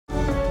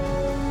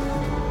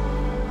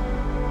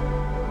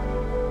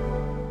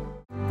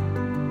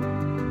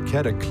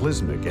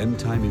cataclysmic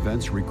end-time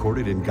events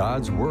recorded in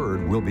God's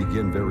Word will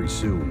begin very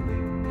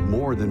soon.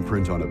 More than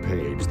print on a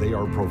page, they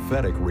are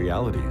prophetic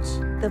realities.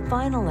 The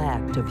final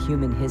act of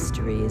human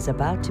history is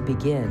about to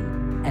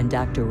begin, and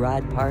Dr.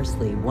 Rod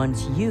Parsley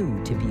wants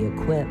you to be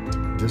equipped.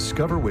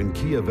 Discover when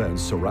key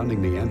events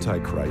surrounding the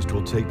Antichrist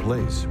will take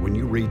place when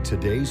you read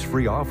today's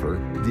free offer,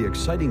 the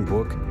exciting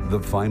book, The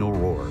Final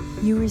Roar.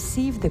 You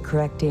receive the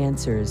correct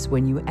answers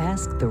when you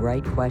ask the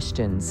right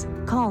questions.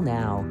 Call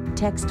now,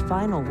 text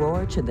Final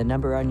Roar to the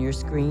number on your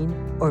screen,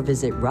 or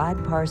visit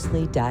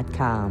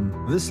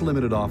rodparsley.com. This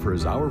limited offer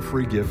is our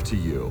free gift to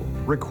you.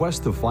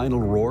 Request The Final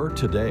Roar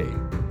today.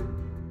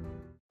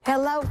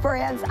 Hello,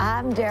 friends.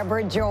 I'm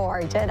Deborah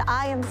George, and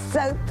I am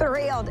so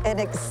thrilled and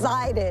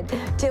excited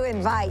to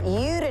invite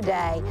you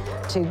today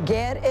to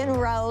get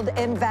enrolled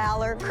in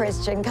Valor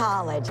Christian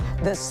College,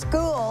 the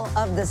school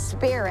of the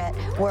Spirit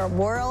where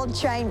world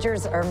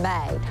changers are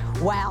made.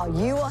 Wow,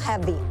 you will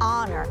have the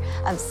honor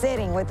of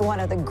sitting with one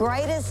of the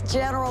greatest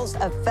generals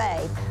of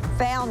faith,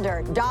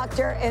 founder,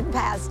 Dr. and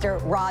Pastor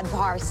Rod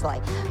Parsley.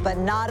 But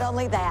not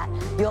only that,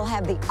 you'll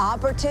have the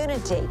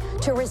opportunity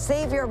to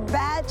receive your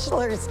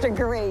bachelor's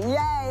degree.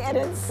 Yay! And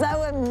it's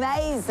so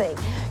amazing.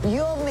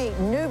 You'll meet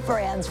new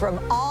friends from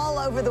all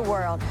over the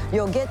world.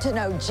 You'll get to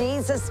know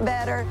Jesus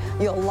better.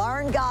 You'll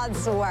learn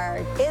God's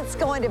Word. It's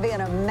going to be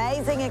an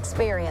amazing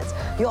experience.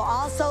 You'll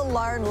also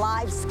learn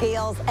life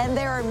skills, and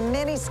there are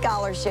many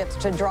scholarships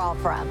to draw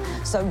from.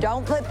 So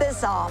don't put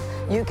this off.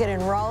 You can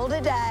enroll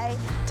today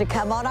to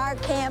come on our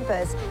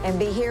campus and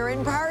be here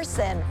in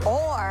person,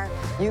 or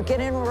you can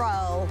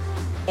enroll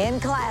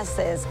in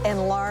classes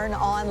and learn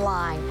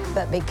online.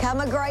 But become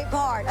a great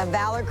part of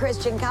Valor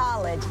Christian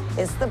College.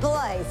 It's the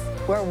place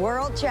where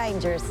world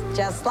changers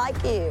just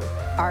like you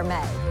are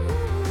made.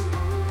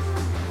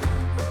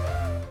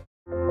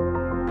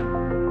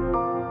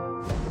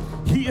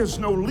 He is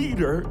no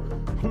leader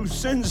who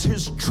sends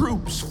his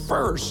troops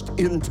first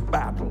into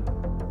battle.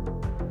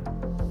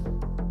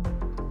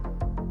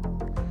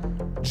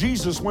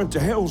 Jesus went to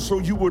hell so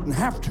you wouldn't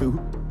have to,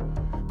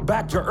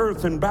 back to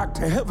earth and back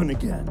to heaven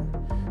again.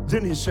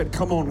 Then he said,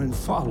 come on and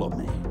follow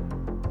me.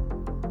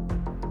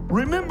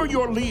 Remember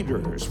your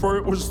leaders, for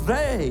it was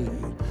they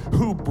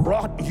who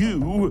brought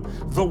you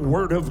the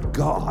word of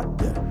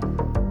God.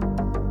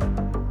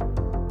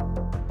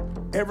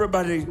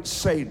 Everybody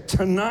say,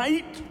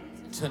 tonight,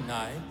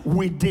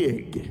 we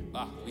dig.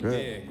 We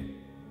dig.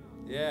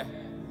 Yeah.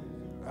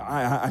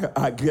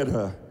 I get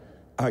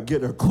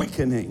a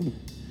quickening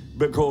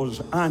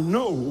because I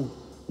know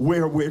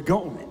where we're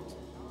going.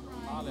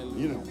 Hallelujah.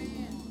 You know.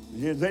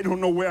 Yeah, they don't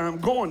know where I'm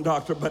going,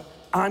 doctor, but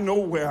I know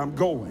where I'm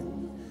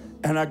going.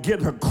 And I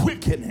get a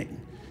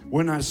quickening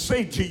when I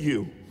say to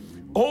you,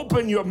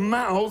 open your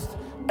mouth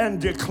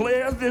and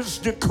declare this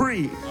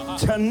decree.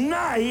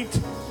 Tonight,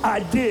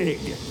 I dig.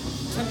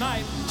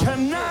 Tonight,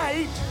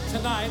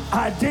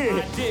 I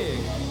dig.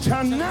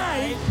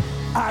 Tonight,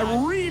 I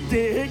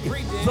redig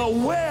the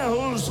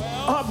wells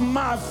of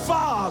my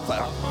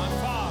Father.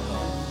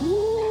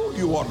 Ooh,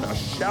 you ought to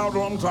shout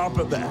on top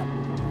of that.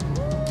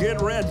 Get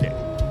ready.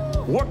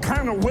 What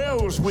kind of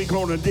wells we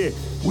gonna dig?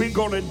 We're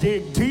gonna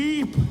dig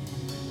deep,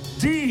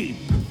 deep,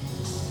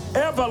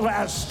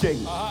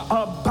 everlasting,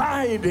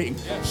 abiding,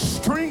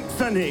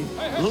 strengthening,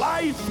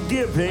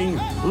 life-giving,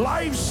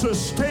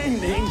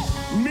 life-sustaining,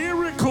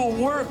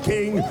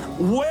 miracle-working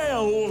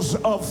wells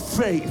of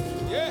faith.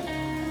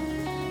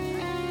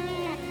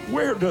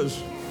 Where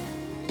does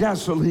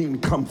gasoline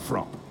come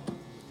from?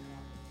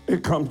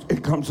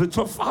 It's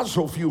a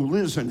fossil fuel,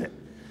 isn't it?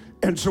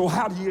 And so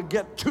how do you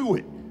get to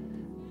it?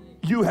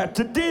 You have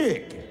to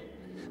dig.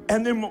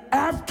 And then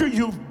after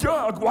you've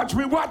dug, watch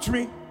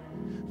me,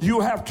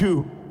 you have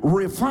to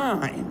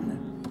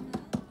refine.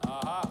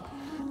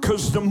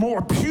 Because the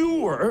more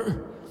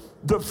pure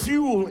the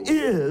fuel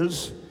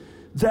is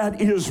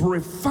that is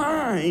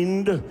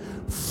refined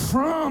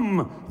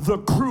from the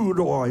crude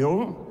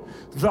oil,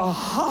 the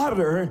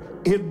hotter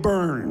it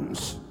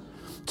burns.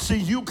 See,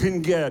 you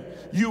can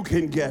get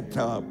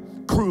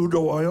crude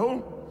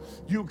oil,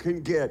 you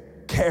can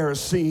get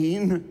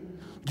kerosene,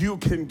 you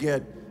can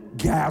get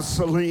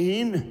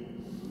gasoline,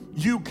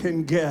 you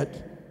can get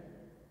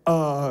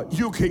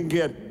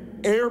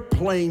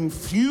airplane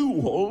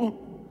fuel,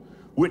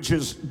 which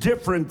is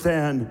different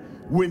than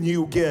when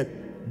you get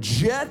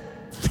jet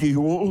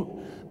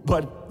fuel,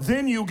 but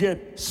then you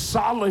get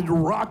solid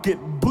rocket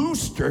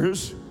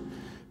boosters,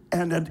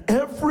 and at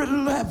every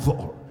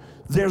level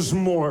there's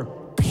more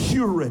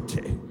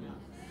purity,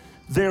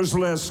 there's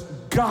less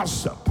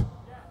gossip,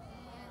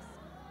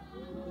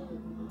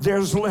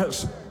 there's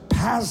less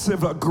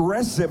passive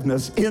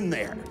aggressiveness in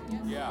there.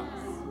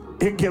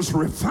 It gets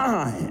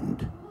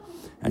refined.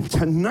 And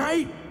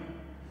tonight,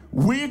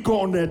 we're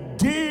gonna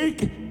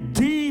dig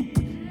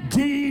deep,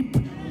 deep,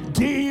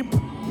 deep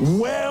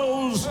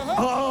wells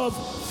of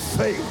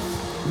faith.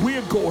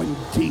 We're going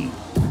deep.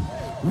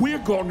 We're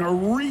gonna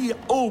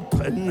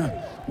reopen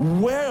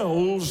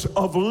wells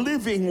of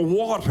living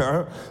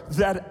water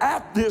that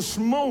at this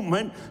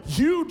moment,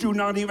 you do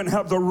not even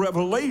have the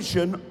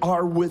revelation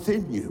are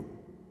within you.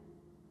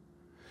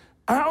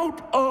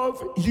 out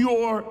of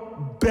your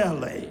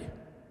belly.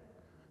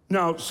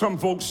 Now, some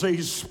folks say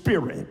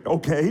spirit,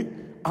 okay?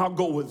 I'll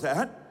go with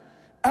that.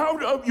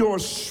 Out of your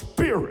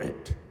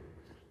spirit,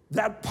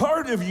 that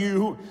part of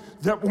you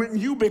that when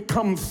you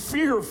become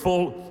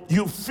fearful,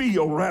 you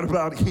feel right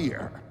about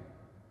here.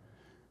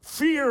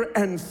 Fear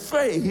and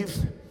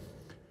faith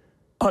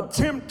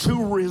attempt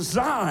to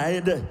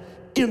reside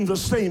in the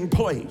same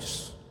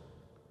place.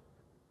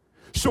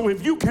 So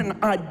if you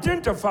can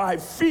identify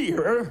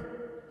fear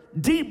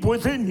deep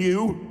within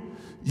you,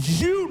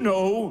 you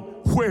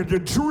know where to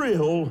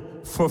drill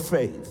for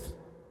faith.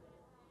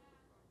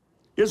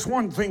 It's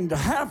one thing to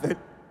have it,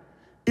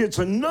 it's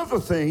another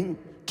thing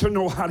to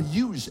know how to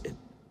use it.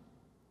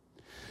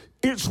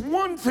 It's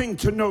one thing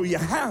to know you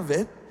have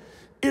it,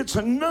 it's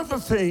another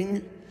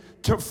thing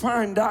to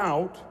find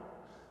out,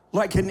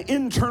 like an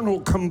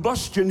internal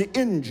combustion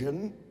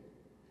engine,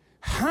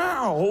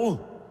 how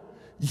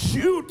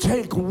you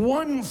take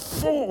one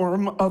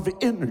form of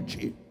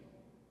energy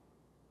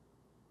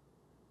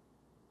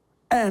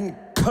and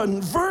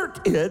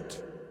convert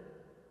it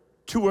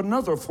to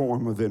another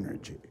form of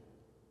energy.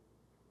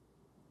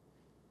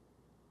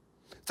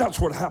 That's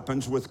what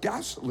happens with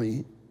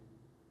gasoline.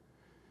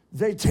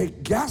 They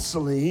take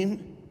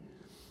gasoline,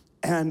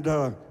 and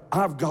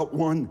I've got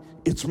one,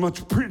 it's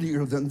much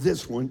prettier than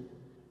this one.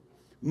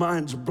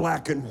 Mine's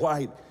black and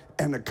white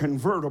and a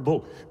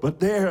convertible, but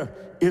there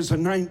is a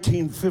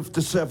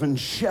 1957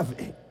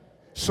 Chevy.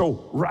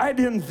 So right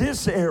in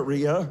this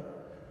area,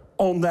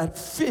 on that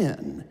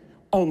fin,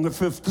 on the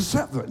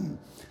 57,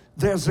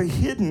 there's a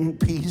hidden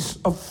piece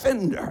of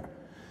fender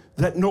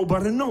that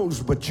nobody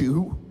knows but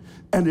you.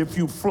 And if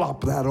you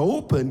flop that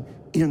open,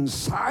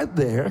 inside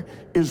there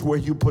is where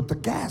you put the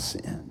gas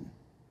in.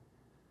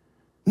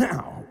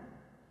 Now,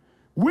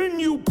 when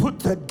you put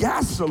the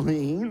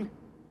gasoline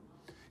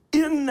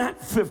in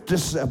that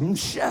 57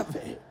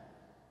 Chevy,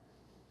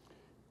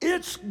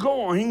 it's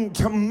going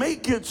to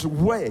make its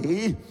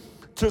way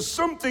to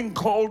something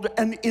called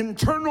an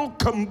internal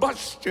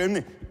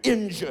combustion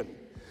engine.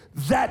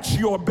 That's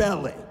your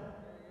belly.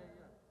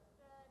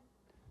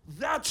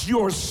 That's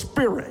your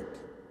spirit.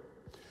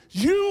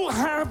 You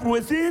have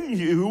within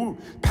you,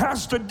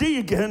 Pastor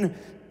Deegan,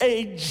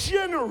 a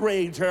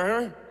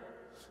generator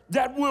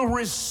that will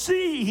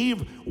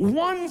receive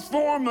one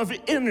form of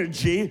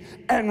energy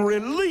and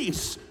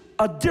release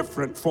a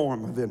different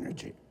form of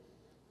energy.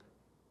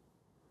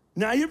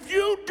 Now, if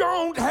you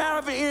don't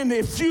have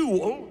any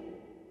fuel,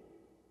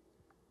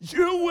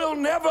 you will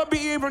never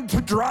be able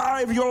to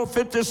drive your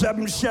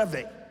 57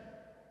 Chevy,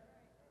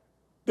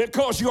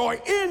 because your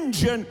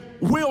engine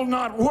will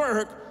not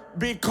work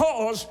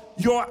because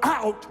you're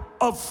out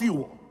of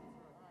fuel.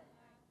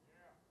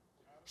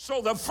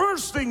 So the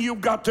first thing you've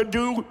got to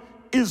do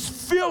is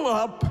fill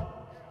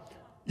up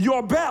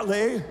your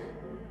belly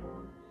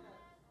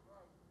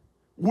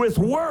with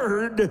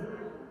Word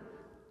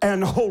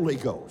and Holy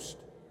Ghost.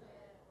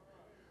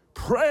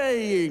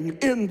 Praying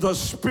in the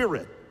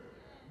Spirit.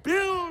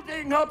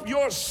 Building up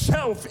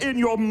yourself in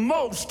your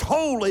most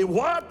holy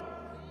what?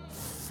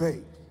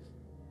 Faith.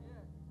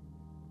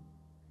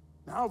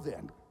 Now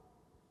then,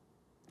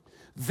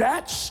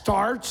 that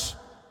starts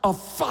a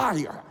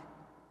fire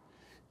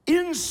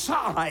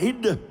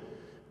inside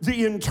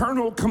the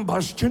internal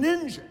combustion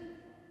engine.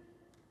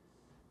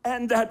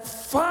 And that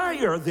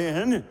fire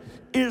then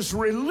is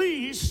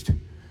released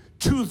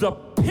to the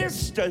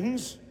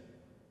pistons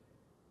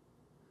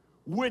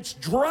which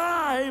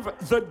drive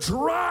the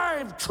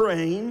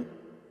drivetrain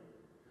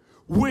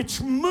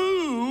which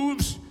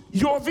moves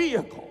your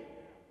vehicle.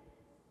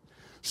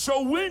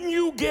 So when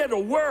you get a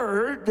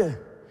word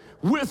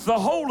with the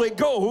Holy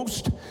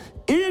Ghost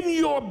in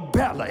your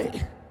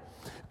belly,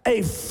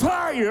 a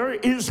fire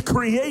is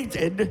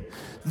created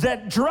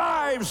that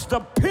drives the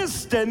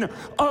piston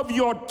of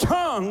your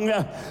tongue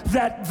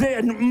that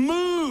then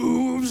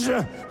moves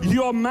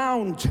your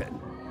mountain.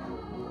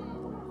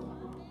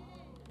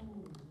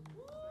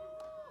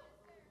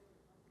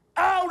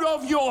 Out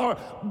of your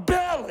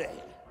belly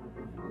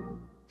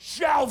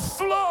shall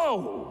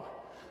flow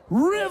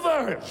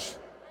rivers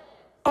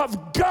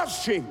of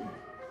gushing,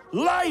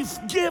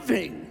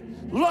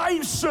 life-giving,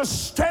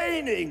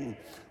 life-sustaining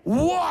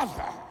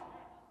water.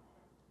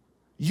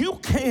 You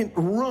can't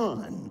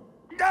run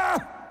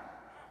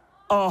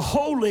a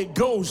Holy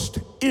Ghost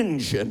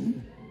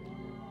engine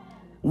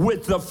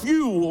with the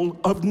fuel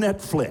of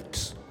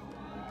Netflix.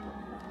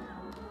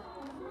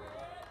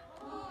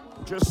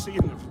 Just seeing,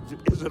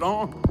 is it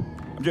on?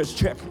 I'm just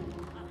checking.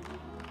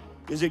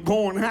 Is it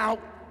going out?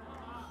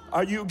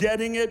 Are you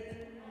getting it?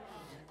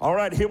 All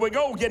right, here we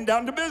go. Getting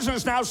down to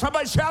business now.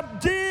 Somebody shout,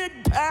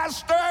 dig,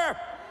 Pastor.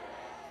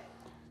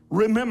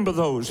 Remember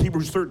those,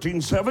 Hebrews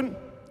 13:7.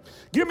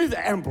 Give me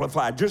the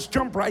Amplified. Just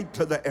jump right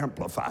to the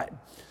Amplified.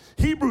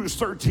 Hebrews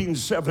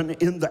 13:7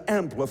 in the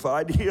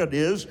Amplified. Here it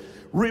is.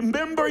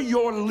 Remember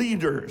your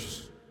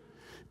leaders.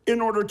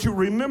 In order to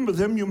remember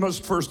them, you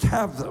must first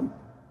have them.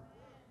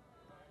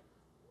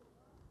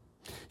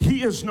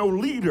 He is no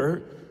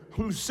leader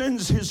who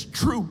sends his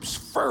troops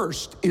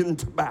first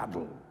into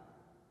battle.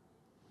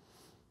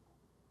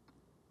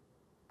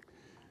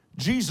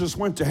 Jesus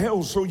went to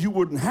hell so you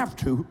wouldn't have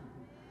to,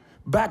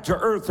 back to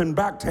earth and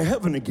back to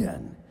heaven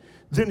again.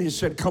 Then he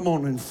said, come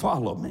on and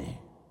follow me.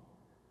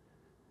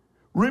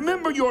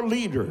 Remember your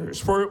leaders,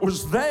 for it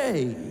was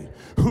they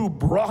who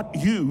brought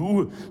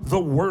you the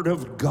word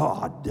of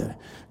God.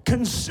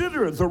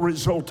 Consider the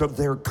result of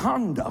their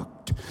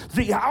conduct,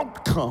 the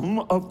outcome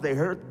of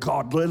their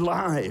godly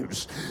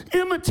lives.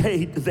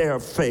 Imitate their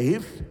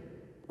faith.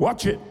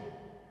 Watch it.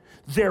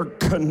 Their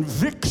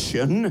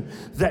conviction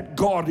that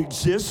God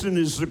exists and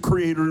is the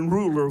creator and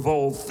ruler of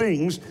all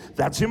things.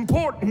 That's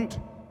important.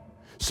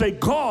 Say,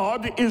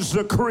 God is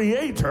the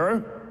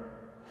creator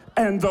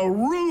and the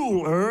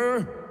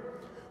ruler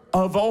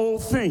of all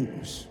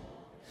things.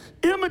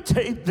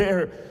 Imitate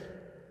their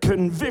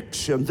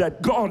conviction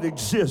that God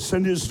exists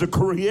and is the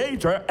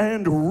creator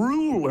and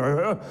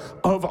ruler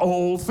of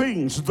all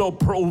things, the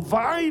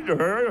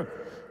provider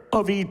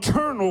of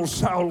eternal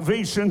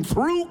salvation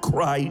through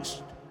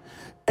Christ,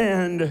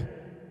 and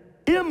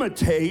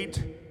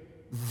imitate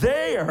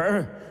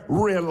their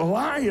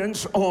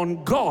reliance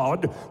on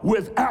God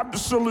with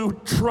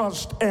absolute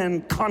trust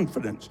and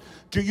confidence.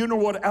 Do you know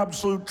what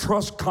absolute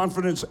trust,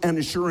 confidence, and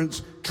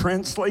assurance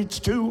translates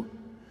to?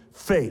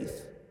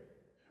 Faith.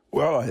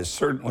 Well, I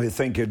certainly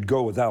think it'd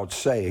go without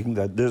saying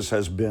that this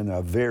has been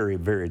a very,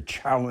 very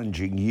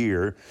challenging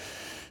year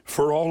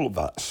for all of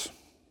us.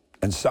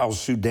 And South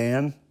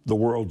Sudan, the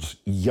world's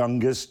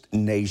youngest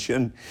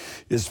nation,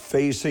 is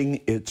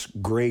facing its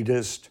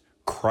greatest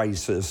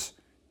crisis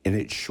in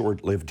its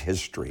short-lived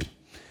history.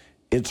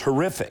 It's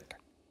horrific,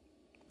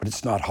 but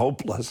it's not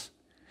hopeless,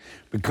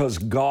 because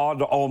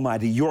God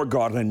Almighty, your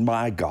God and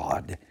my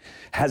God,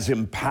 has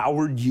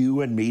empowered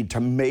you and me to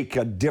make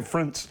a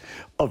difference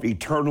of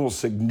eternal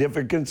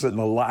significance in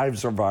the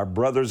lives of our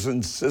brothers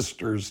and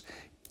sisters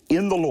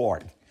in the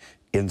Lord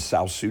in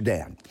South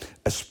Sudan,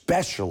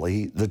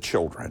 especially the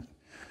children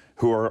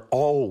who are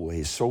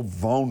always so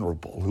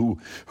vulnerable,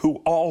 who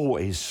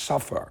always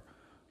suffer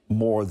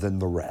more than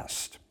the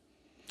rest.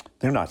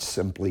 They're not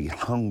simply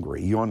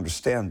hungry. You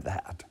understand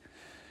that.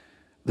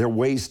 They're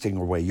wasting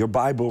away. Your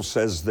Bible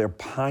says they're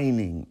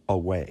pining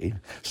away,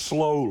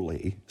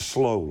 slowly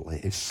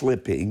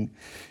slipping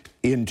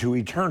into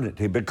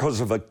eternity because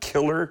of a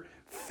killer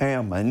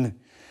famine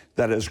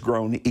that has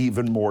grown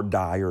even more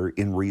dire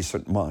in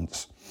recent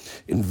months.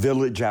 In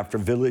village after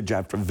village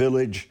after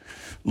village,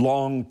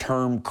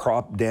 long-term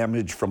crop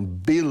damage from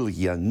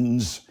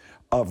billions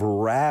of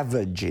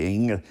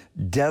ravaging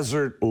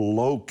desert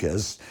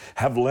locusts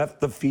have left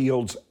the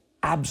fields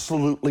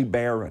absolutely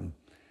barren.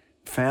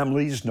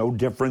 Families, no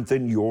different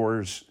than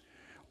yours,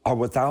 are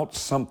without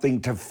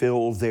something to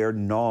fill their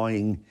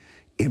gnawing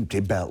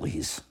empty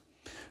bellies.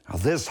 Now,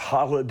 this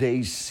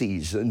holiday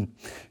season,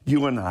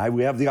 you and I,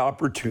 we have the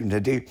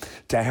opportunity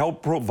to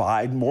help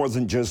provide more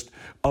than just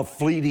a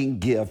fleeting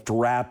gift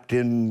wrapped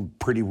in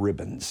pretty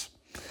ribbons.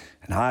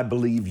 And I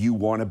believe you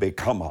want to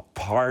become a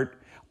part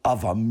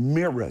of a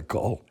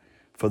miracle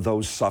for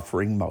those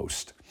suffering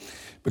most.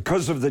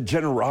 Because of the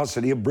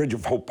generosity of Bridge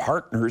of Hope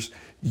partners,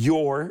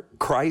 your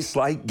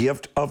Christ-like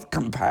gift of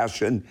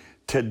compassion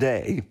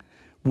today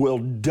will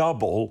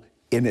double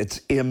in its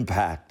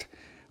impact.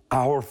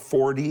 Our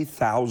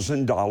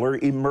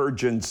 $40,000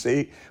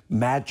 emergency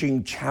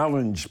matching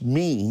challenge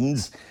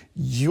means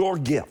your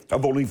gift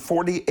of only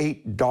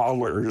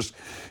 $48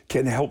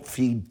 can help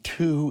feed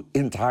 2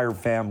 entire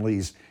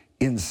families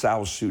in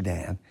South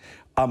Sudan.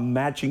 A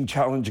matching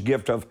challenge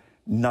gift of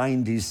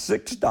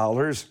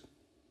 $96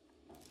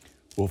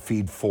 will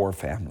feed 4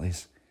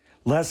 families.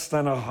 Less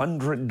than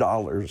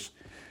 $100,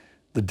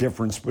 the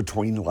difference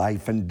between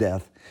life and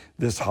death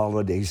this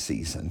holiday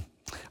season.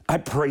 I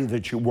pray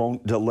that you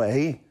won't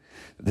delay.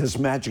 This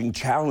matching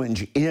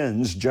challenge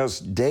ends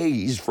just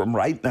days from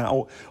right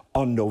now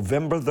on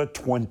November the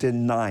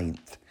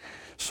 29th.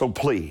 So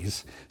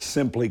please,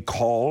 simply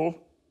call,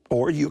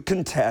 or you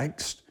can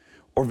text,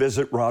 or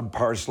visit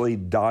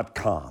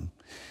rodparsley.com.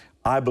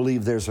 I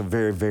believe there's a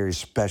very, very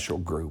special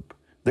group.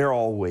 There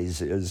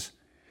always is.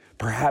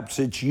 Perhaps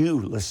it's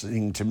you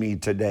listening to me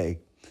today.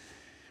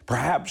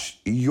 Perhaps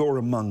you're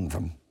among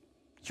them.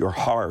 Your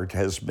heart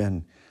has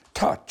been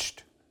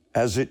touched,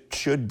 as it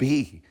should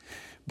be,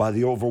 by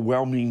the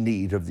overwhelming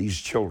need of these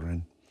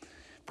children.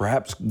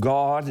 Perhaps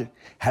God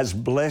has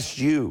blessed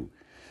you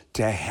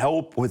to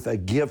help with a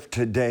gift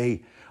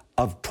today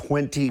of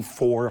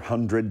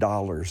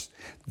 $2,400.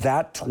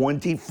 That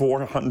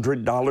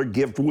 $2,400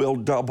 gift will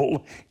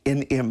double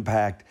in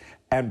impact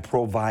and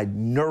provide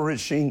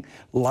nourishing,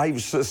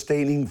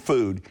 life-sustaining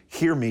food,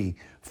 hear me,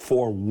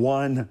 for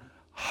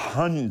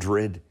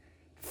 100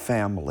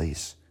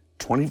 families.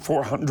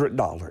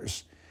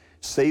 $2,400.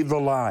 Save the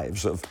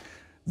lives of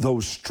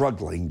those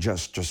struggling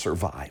just to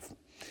survive.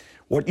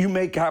 What you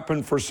make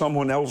happen for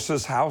someone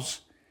else's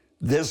house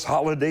this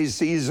holiday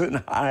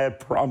season, I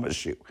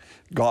promise you,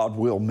 God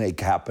will make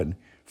happen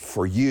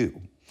for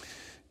you.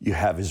 You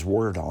have His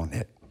word on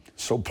it.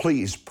 So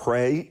please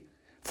pray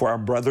for our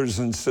brothers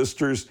and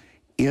sisters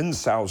in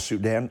South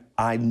Sudan.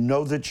 I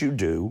know that you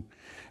do.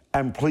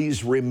 And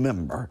please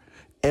remember,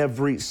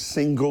 every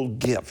single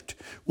gift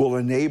will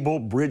enable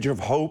Bridge of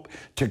Hope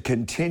to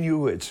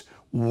continue its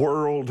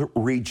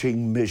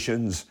world-reaching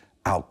missions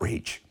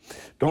outreach.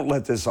 Don't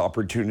let this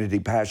opportunity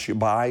pass you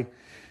by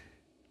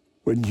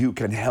when you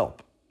can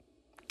help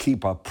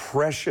keep a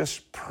precious,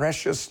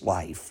 precious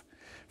life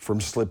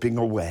from slipping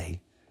away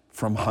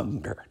from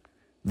hunger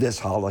this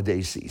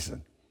holiday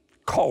season.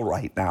 Call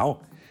right now,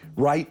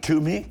 write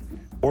to me,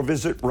 or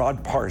visit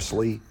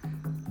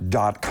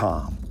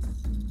rodparsley.com.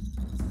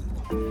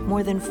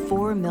 More than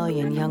 4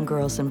 million young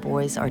girls and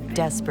boys are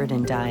desperate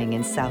and dying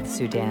in South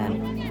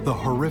Sudan. The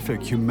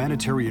horrific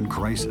humanitarian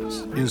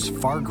crisis is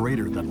far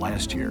greater than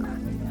last year.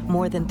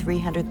 More than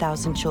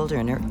 300,000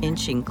 children are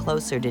inching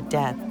closer to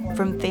death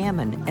from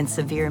famine and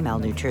severe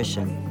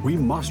malnutrition. We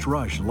must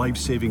rush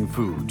life-saving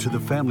food to the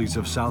families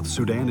of South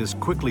Sudan as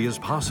quickly as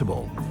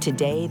possible.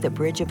 Today, the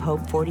Bridge of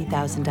Hope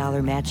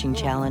 $40,000 matching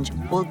challenge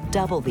will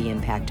double the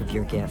impact of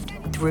your gift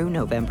through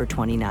November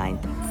 29th.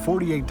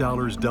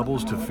 $48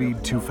 doubles to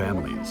feed 2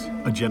 families.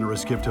 A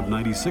generous gift of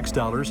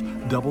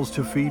 $96 doubles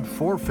to feed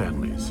 4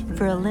 families.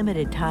 For a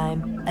limited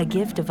time, a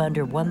gift of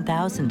under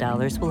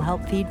 $1,000 will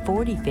help feed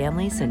 40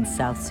 families in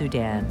South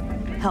Sudan.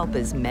 Help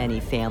as many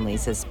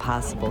families as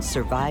possible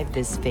survive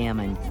this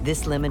famine.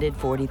 This limited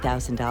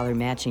 $40,000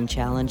 matching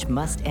challenge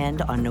must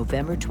end on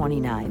November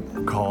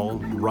 29th. Call,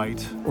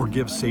 write, or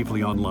give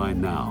safely online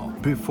now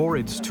before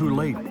it's too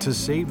late to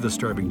save the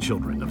starving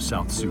children of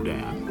South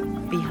Sudan.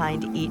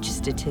 Behind each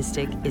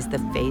statistic is the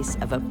face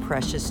of a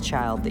precious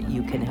child that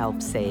you can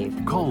help save.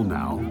 Call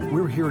now.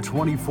 We're here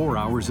 24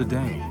 hours a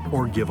day.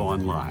 Or give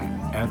online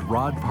at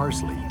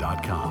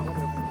rodparsley.com.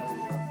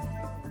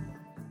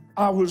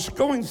 I was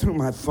going through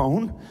my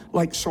phone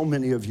like so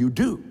many of you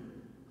do.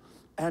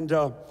 And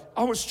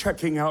I was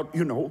checking out,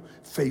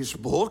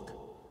 Facebook.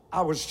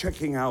 I was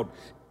checking out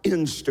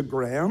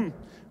Instagram.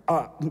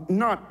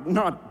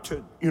 Not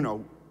to,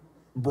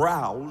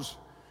 browse,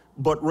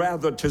 but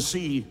rather to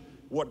see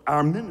what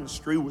our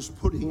ministry was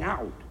putting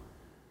out.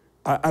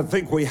 I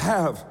think we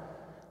have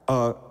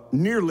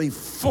nearly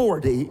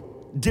 40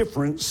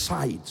 different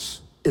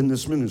sites in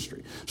this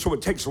ministry. So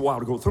it takes a while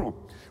to go through them.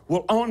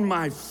 Well, on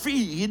my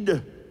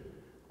feed,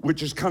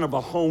 which is kind of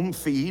a home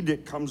feed,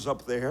 it comes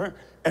up there,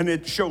 and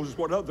it shows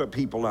what other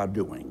people are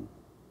doing.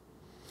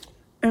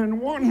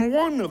 And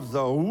one of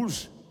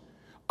those,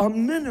 a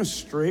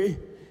ministry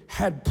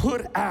had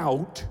put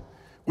out,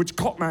 which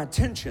caught my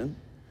attention,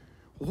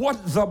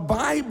 what the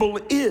Bible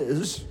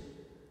is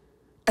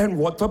and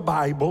what the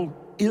Bible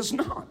is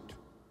not.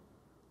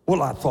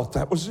 Well, I thought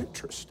that was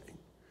interesting.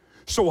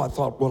 So I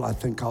thought, well, I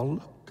think I'll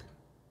look.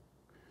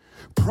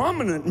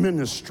 Prominent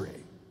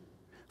ministry,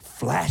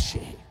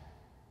 flashy,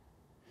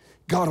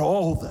 got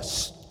all the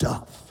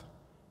stuff.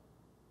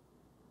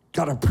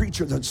 Got a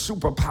preacher that's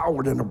super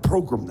powered in a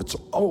program that's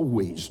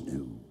always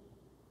new.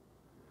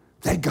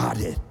 They got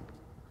it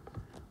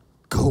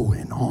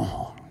going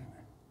on.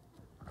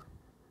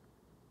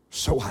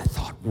 So I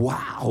thought,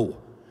 wow,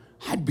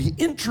 I'd be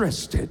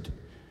interested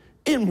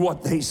in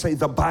what they say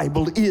the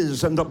Bible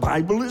is and the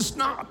Bible is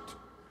not.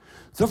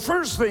 The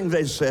first thing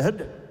they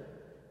said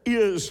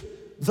is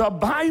the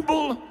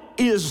Bible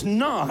is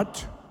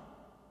not,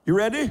 you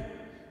ready?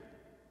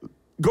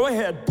 Go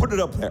ahead, put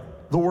it up there,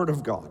 the Word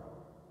of God.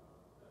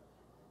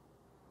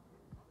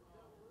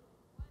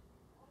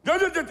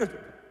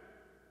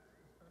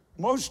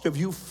 Most of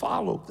you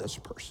follow this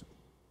person.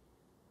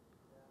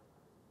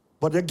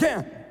 But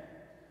again,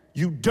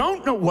 you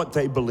don't know what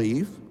they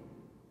believe.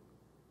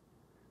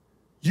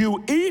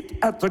 You eat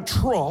at the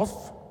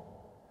trough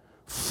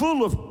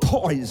full of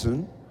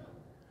poison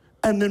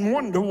and then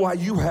wonder why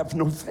you have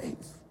no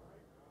faith.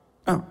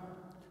 Now,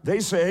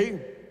 they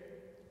say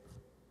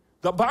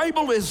the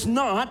Bible is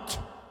not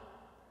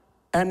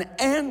an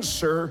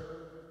answer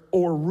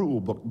or rule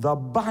book. The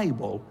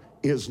Bible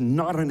is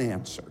not an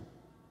answer.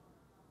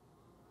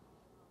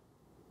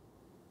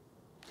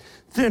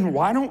 Then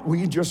why don't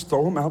we just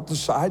throw them out the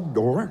side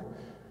door?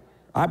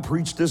 I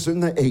preached this in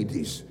the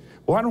 80s.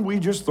 Why don't we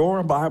just throw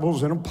our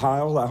Bibles in a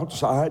pile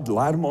outside,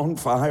 light them on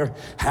fire,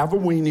 have a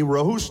weenie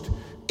roast,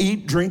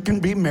 eat, drink,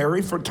 and be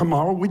merry, for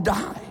tomorrow we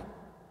die?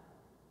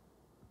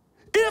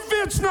 If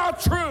it's not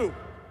true,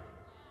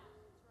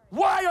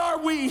 why are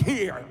we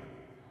here?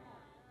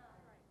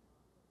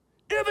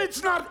 If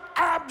it's not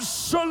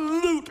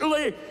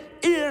absolutely,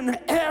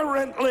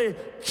 inherently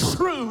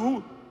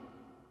true,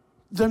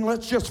 then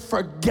let's just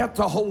forget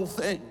the whole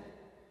thing.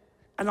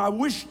 And I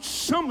wish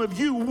some of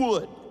you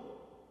would.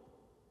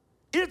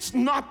 It's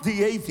not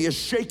the atheist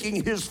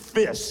shaking his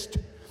fist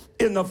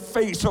in the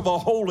face of a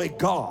holy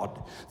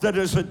God that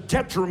is a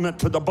detriment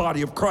to the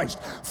body of Christ.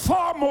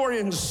 Far more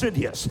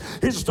insidious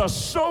is the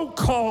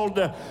so-called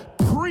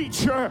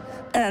preacher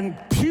and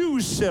pew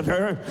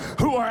sitter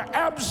who are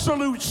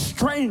absolute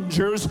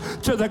strangers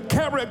to the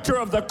character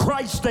of the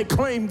Christ they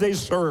claim they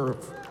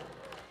serve.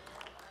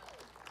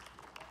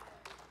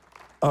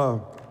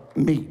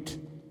 Meat.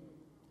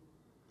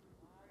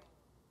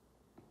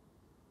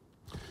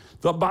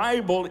 The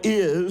Bible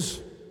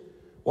is,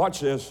 watch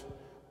this,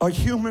 a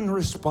human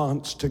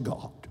response to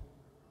God.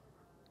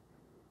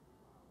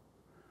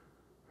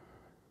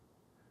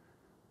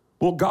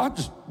 Well,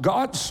 God's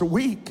so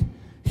weak,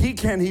 he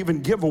can't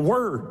even give a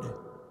word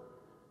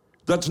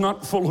that's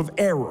not full of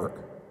error.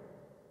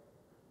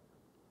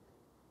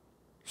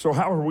 So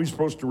how are we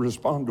supposed to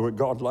respond to a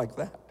God like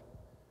that?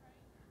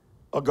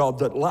 A God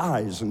that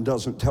lies and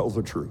doesn't tell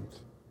the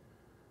truth.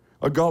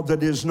 A God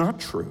that is not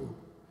true.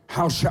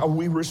 How shall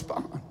we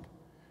respond?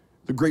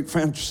 The great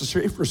Francis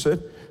Schaeffer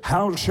said,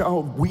 how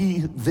shall we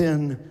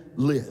then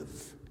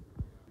live?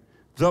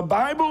 The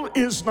Bible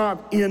is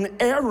not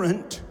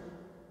inerrant,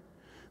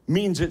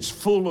 means it's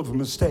full of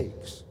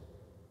mistakes.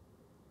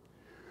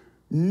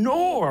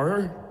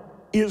 Nor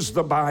is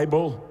the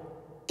Bible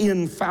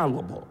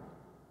infallible,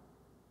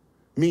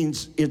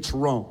 means it's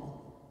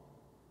wrong.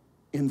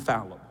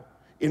 Infallible.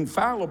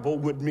 Infallible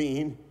would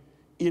mean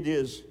it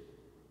is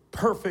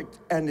perfect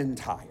and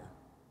entire.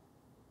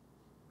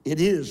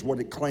 It is what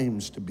it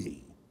claims to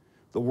be,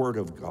 the Word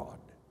of God.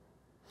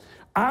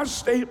 Our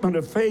statement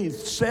of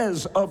faith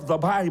says of the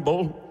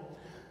Bible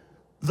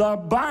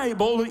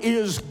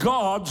is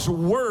God's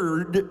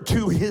word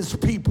to his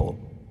people.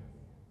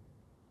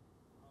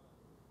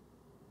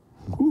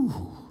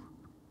 Whew.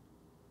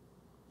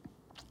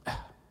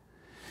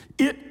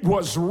 It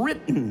was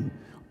written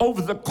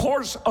over the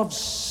course of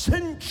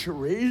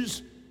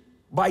centuries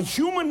by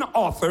human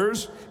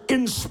authors,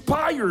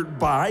 inspired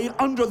by,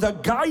 under the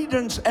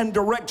guidance and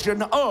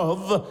direction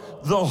of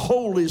the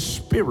Holy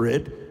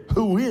Spirit,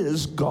 who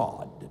is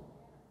God.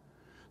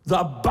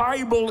 The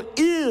Bible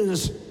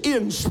is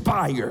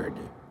inspired.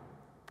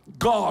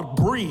 God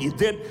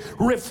breathed. It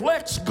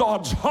reflects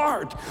God's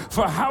heart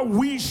for how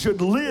we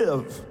should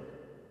live.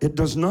 It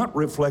does not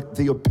reflect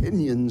the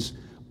opinions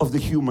of the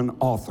human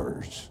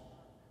authors.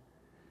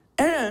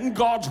 And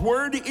God's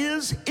word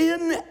is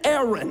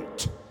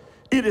inerrant.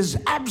 It is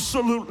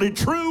absolutely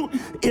true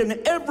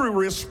in every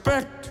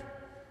respect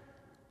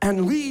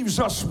and leaves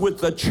us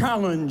with the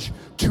challenge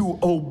to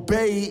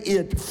obey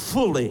it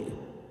fully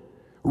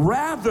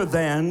rather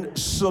than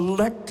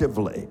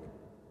selectively,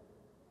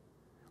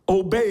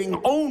 obeying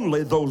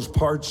only those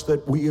parts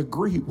that we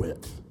agree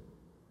with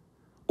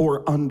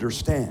or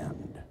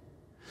understand.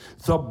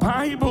 The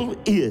Bible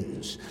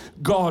is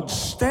God's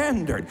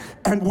standard,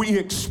 and we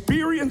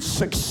experience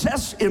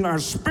success in our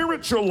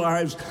spiritual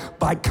lives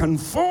by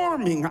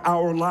conforming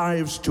our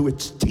lives to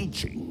its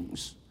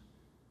teachings.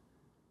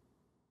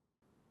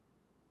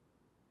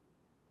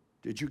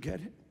 Did you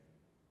get it?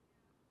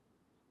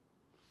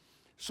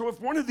 So if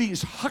one of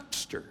these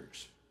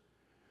hucksters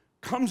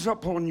comes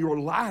up on your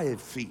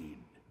live feed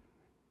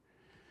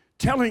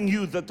telling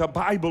you that the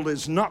Bible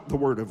is not the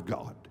Word of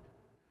God,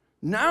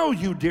 now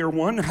you, dear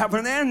one, have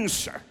an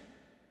answer.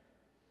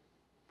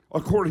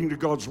 According to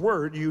God's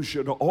word, you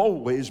should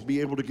always be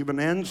able to give an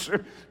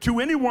answer to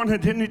anyone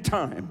at any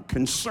time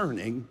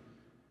concerning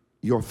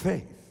your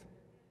faith.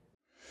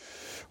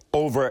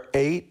 Over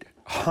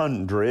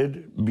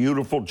 800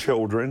 beautiful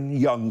children,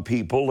 young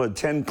people,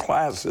 attend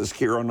classes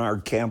here on our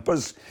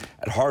campus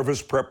at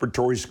Harvest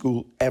Preparatory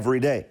School every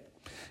day.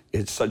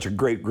 It's such a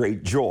great,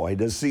 great joy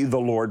to see the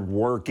Lord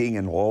working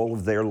in all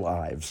of their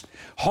lives.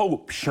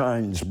 Hope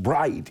shines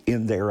bright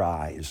in their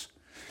eyes.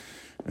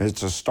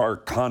 It's a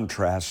stark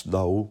contrast,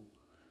 though,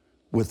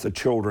 with the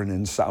children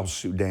in South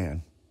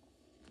Sudan.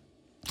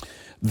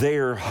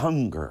 Their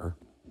hunger,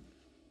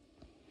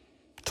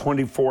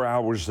 24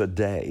 hours a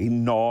day,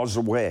 gnaws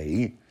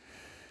away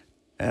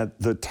at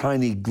the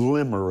tiny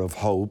glimmer of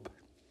hope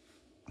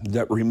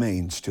that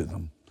remains to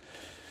them.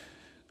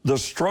 The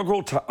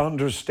struggle to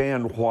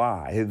understand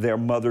why their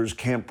mothers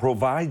can't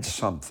provide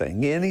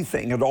something,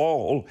 anything at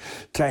all,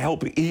 to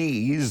help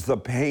ease the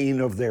pain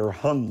of their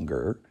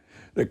hunger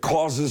that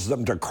causes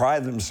them to cry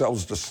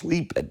themselves to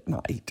sleep at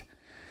night.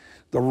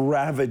 The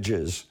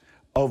ravages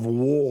of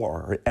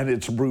war and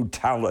its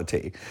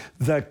brutality,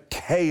 the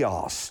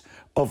chaos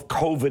of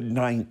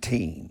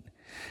COVID-19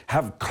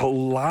 have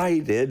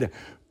collided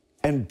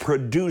and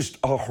produced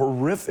a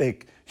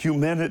horrific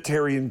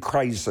humanitarian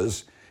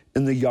crisis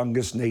in the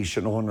youngest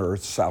nation on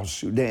earth, South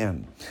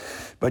Sudan.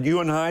 But you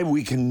and I,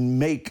 we can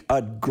make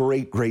a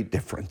great, great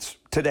difference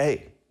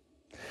today.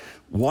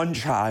 One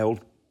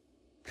child,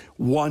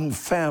 one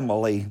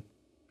family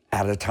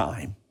at a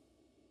time.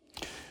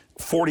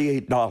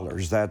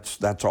 $48,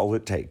 that's all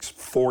it takes,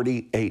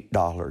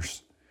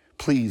 $48.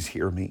 Please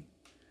hear me.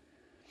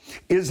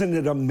 Isn't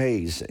it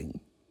amazing?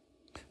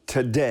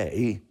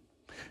 Today,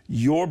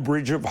 your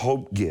Bridge of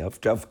Hope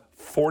gift of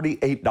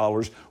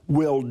 $48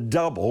 will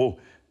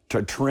double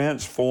to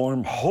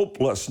transform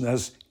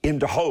hopelessness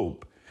into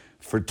hope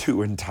for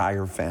 2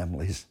 entire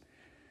families.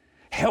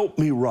 Help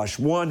me rush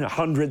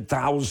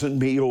 100,000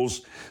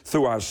 meals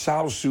through our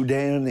South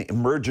Sudan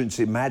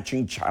Emergency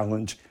Matching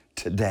Challenge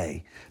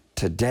today.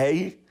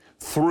 Today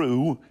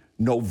through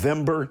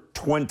November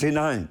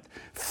 29th.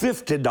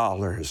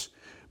 $50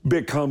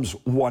 becomes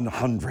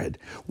 $100.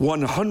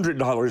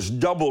 $100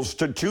 doubles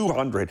to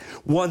 $200.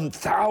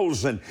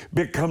 $1,000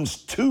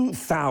 becomes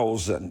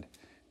 $2,000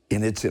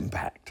 in its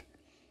impact.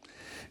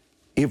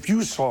 If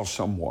you saw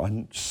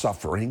someone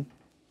suffering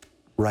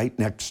right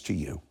next to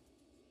you,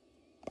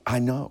 I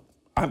know,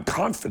 I'm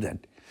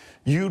confident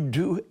you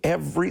do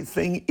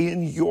everything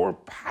in your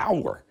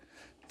power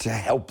to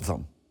help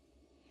them.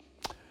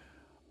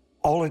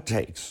 All it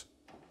takes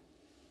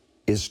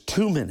is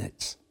 2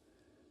 minutes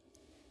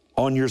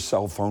on your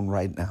cell phone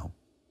right now.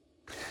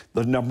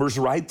 The number's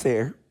right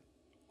there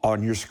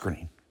on your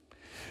screen.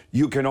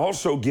 You can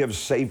also give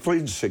safely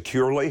and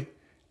securely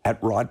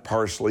at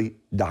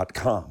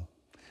rodparsley.com.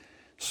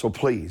 So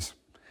please,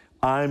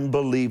 I'm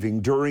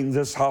believing during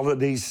this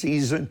holiday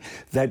season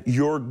that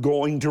you're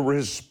going to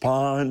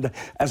respond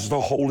as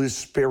the Holy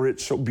Spirit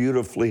so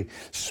beautifully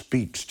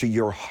speaks to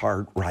your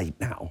heart right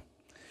now.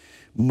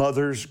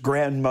 Mothers,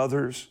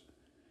 grandmothers,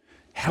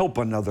 help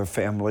another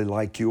family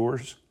like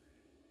yours.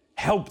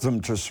 Help them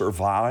to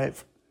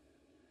survive.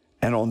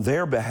 And on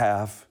their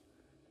behalf,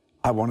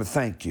 I want to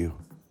thank you.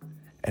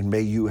 And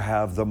may you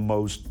have the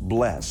most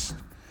blessed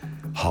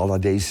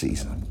holiday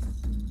season.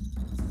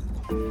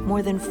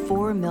 More than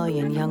 4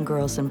 million young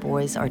girls and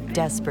boys are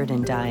desperate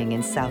and dying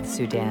in South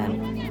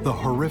Sudan. The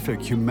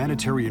horrific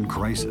humanitarian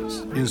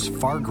crisis is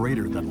far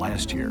greater than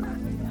last year.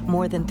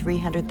 More than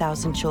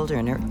 300,000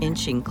 children are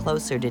inching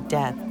closer to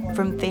death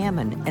from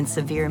famine and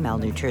severe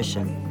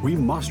malnutrition. We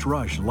must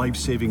rush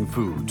life-saving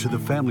food to the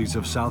families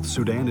of South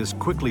Sudan as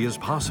quickly as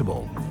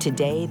possible.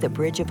 Today, the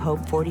Bridge of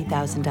Hope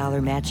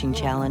 $40,000 matching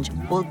challenge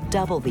will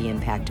double the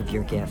impact of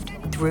your gift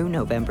through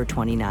November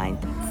 29th.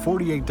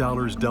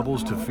 $48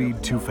 doubles to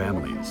feed 2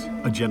 families.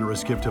 A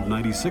generous gift of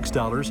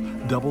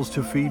 $96 doubles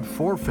to feed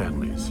 4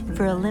 families.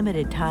 For a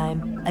limited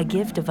time, a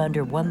gift of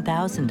under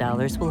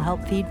 $1,000 will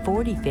help feed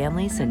 40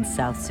 families in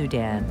South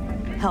Sudan.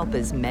 Help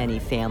as many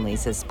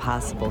families as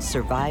possible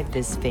survive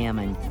this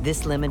famine.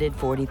 This limited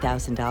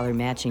 $40,000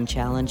 matching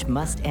challenge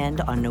must end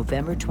on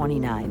November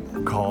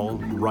 29th. Call,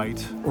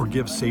 write, or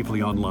give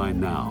safely online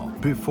now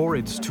before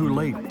it's too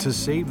late to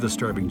save the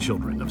starving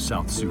children of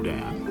South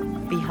Sudan.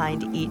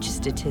 Behind each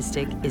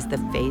statistic is the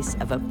face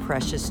of a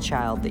precious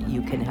child that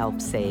you can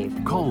help save.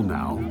 Call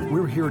now.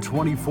 We're here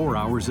 24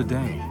 hours a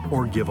day.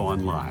 Or give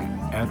online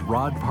at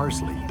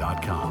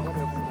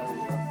rodparsley.com.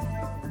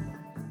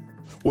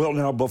 Well,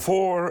 now,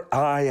 before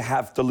I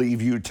have to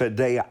leave you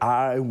today,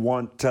 I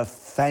want to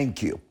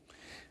thank you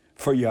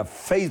for your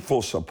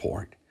faithful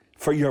support,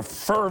 for your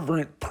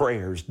fervent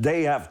prayers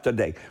day after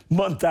day,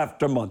 month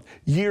after month,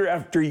 year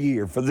after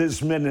year for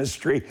this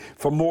ministry.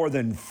 For more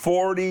than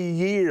 40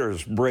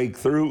 years,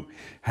 Breakthrough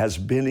has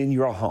been in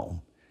your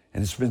home.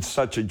 And it's been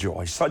such a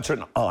joy, such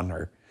an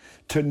honor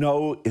to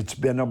know it's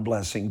been a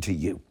blessing to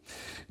you.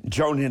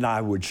 Joni and I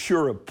would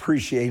sure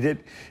appreciate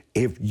it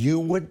if you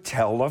would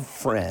tell a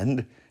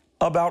friend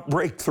about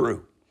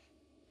Breakthrough.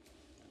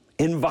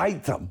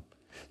 Invite them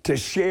to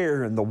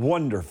share in the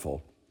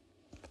wonderful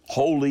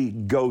Holy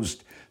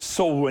Ghost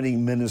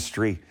soul-winning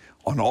ministry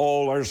on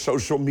all our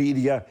social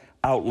media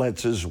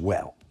outlets as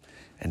well.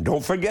 And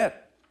don't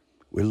forget,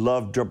 we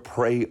love to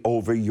pray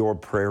over your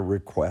prayer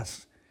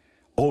requests,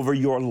 over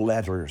your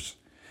letters.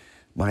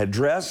 My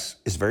address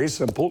is very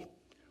simple: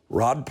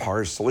 Rod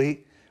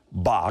Parsley,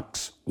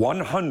 Box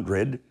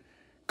 100,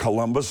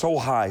 Columbus,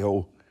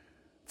 Ohio,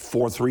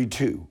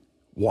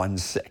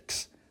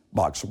 43216.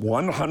 Box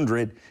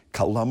 100,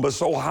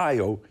 Columbus,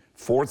 Ohio,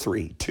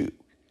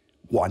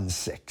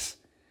 43216.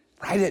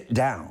 Write it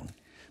down.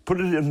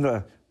 Put it in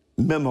the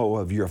memo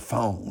of your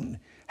phone.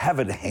 Have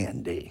it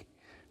handy.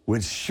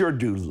 We sure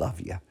do love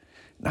you.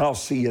 And I'll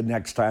see you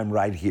next time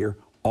right here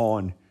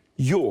on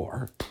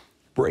Your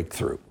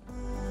Breakthrough.